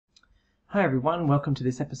Hi everyone, welcome to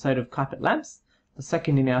this episode of Carpet Labs, the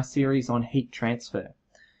second in our series on heat transfer.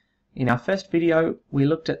 In our first video, we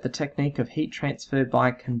looked at the technique of heat transfer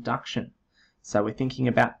by conduction. So we're thinking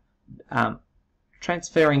about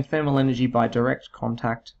transferring thermal energy by direct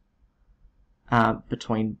contact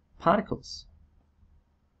between particles.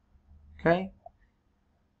 Okay?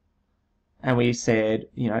 And we said,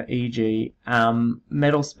 e.g.,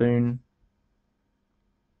 metal spoon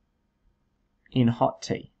in hot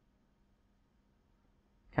tea.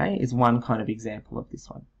 Okay, is one kind of example of this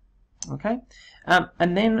one. Okay,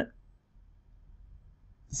 and then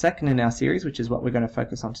the second in our series, which is what we're going to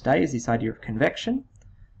focus on today, is this idea of convection.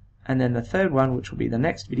 And then the third one, which will be the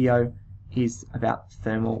next video, is about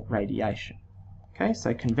thermal radiation. Okay,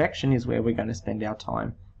 so convection is where we're going to spend our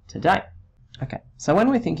time today. Okay, so when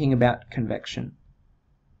we're thinking about convection,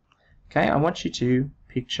 okay, I want you to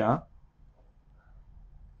picture,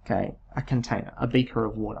 okay, a container, a beaker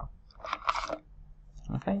of water.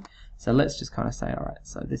 Okay, so let's just kind of say, alright,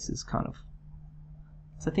 so this is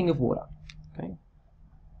it's a thing of water. Okay,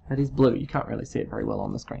 that is blue. You can't really see it very well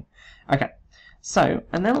on the screen. Okay, so,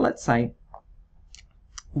 and then let's say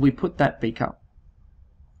we put that beaker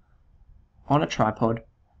on a tripod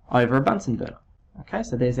over a Bunsen burner. Okay,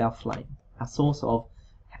 so there's our flame, our source of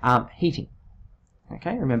heating.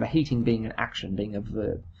 Okay, remember heating being an action, being a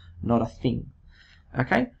verb, not a thing.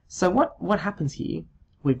 Okay, so what happens here?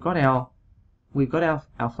 We've got our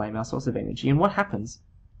flame, our source of energy, and what happens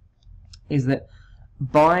is that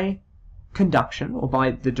by conduction, or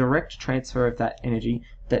by the direct transfer of that energy,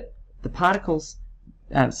 that the particles,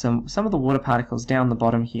 some of the water particles down the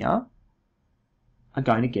bottom here are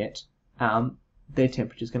going to get, their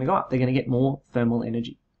temperature is going to go up. They're going to get more thermal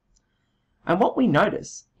energy. And what we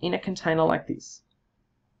notice in a container like this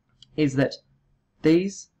is that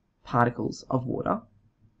these particles of water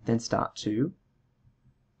then start to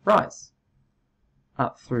rise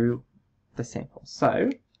up through the sample. So,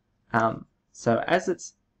 as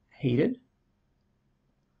it's heated,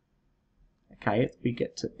 okay,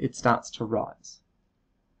 it starts to rise.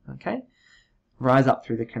 Okay, rise up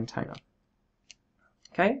through the container.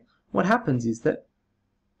 Okay, what happens is that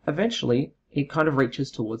eventually it kind of reaches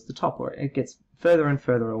towards the top, or it gets further and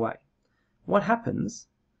further away. What happens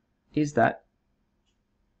is that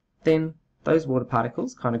then those water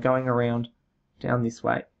particles kind of going around down this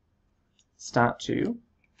way start to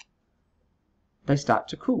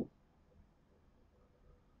cool.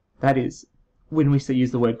 That is, when we use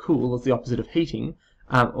the word cool as the opposite of heating,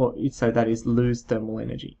 so that is lose thermal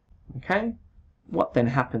energy. Okay, what then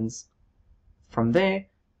happens from there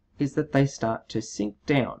is that they start to sink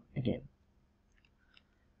down again.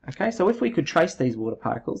 Okay, so if we could trace these water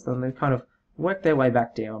particles, then they kind of work their way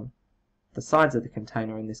back down the sides of the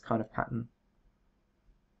container in this kind of pattern,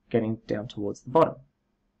 getting down towards the bottom.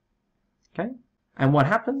 Okay, and what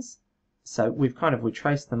happens? So we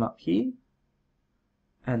trace them up here,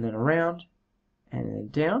 and then around, and then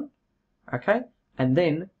down. Okay, and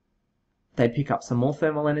then they pick up some more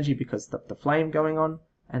thermal energy because of the flame going on,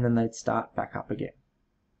 and then they'd start back up again.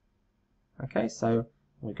 Okay, so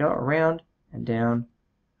we go around and down,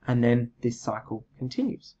 and then this cycle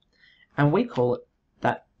continues, and we call it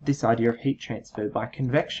this idea of heat transfer by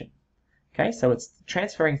convection. Okay, so it's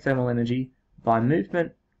transferring thermal energy by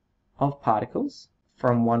movement of particles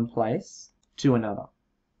from one place to another,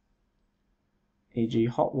 e.g.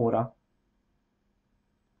 hot water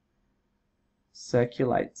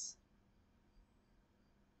circulates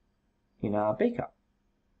in our beaker.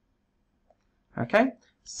 Okay,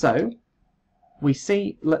 so we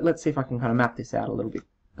see, let's see if I can kind of map this out a little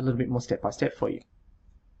bit more step by step for you.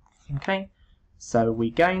 Okay, so we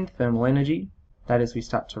gain thermal energy, that is, we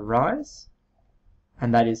start to rise,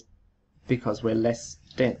 and that is because we're less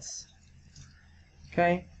dense.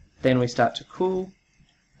 Okay, then we start to cool,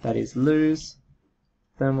 that is lose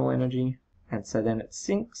thermal energy, and so then it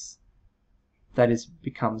sinks, that is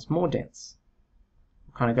becomes more dense.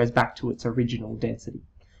 It kind of goes back to its original density,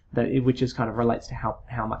 which just kind of relates to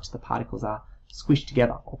how much the particles are squished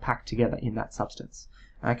together or packed together in that substance.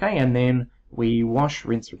 Okay, and then we wash,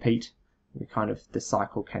 rinse, repeat. The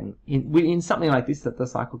cycle can, in something like this, that the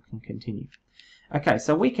cycle can continue. Okay,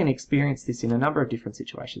 so we can experience this in a number of different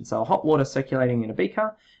situations. So hot water circulating in a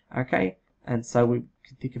beaker, okay, and so we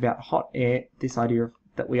can think about hot air, this idea of,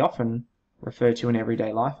 that we often refer to in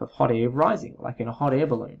everyday life, of hot air rising, like in a hot air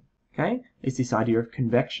balloon, okay, is this idea of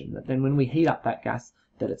convection, that then when we heat up that gas,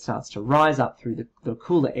 that it starts to rise up through the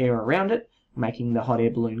cooler air around it, making the hot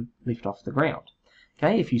air balloon lift off the ground.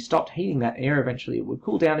 Okay, if you stopped heating that air, eventually it would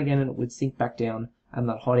cool down again and it would sink back down, and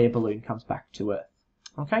that hot air balloon comes back to Earth.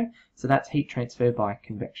 Okay, so that's heat transfer by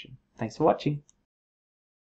convection. Thanks for watching.